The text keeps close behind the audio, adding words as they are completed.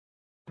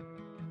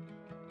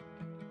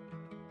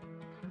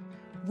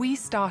We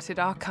started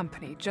our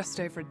company just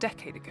over a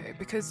decade ago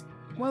because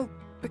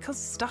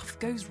stuff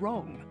goes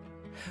wrong.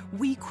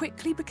 We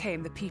quickly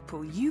became the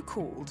people you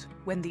called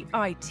when the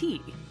IT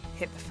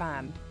hit the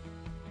fan.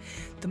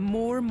 The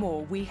more and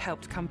more we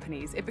helped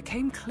companies, it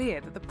became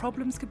clear that the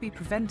problems could be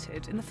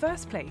prevented in the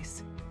first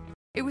place.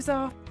 It was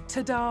our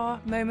ta-da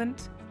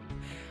moment.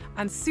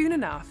 And soon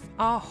enough,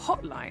 our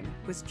hotline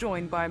was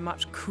joined by a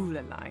much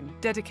cooler line,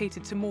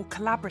 dedicated to more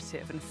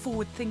collaborative and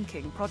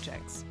forward-thinking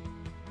projects.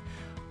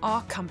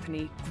 Our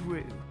company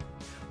grew.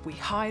 We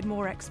hired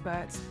more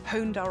experts,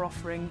 honed our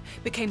offering,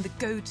 became the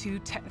go-to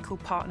technical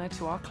partner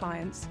to our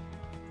clients,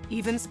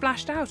 even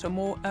splashed out on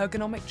more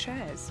ergonomic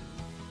chairs.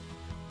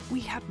 We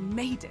had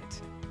made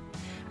it.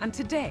 And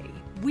today,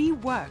 we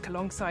work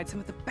alongside some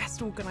of the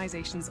best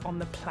organisations on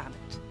the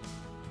planet.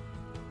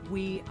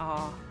 We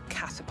are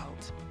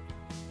Catapult.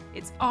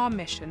 It's our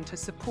mission to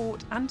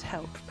support and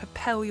help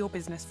propel your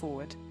business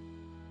forward.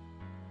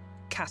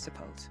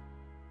 Catapult,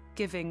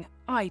 giving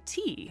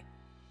IT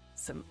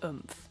some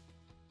oomph.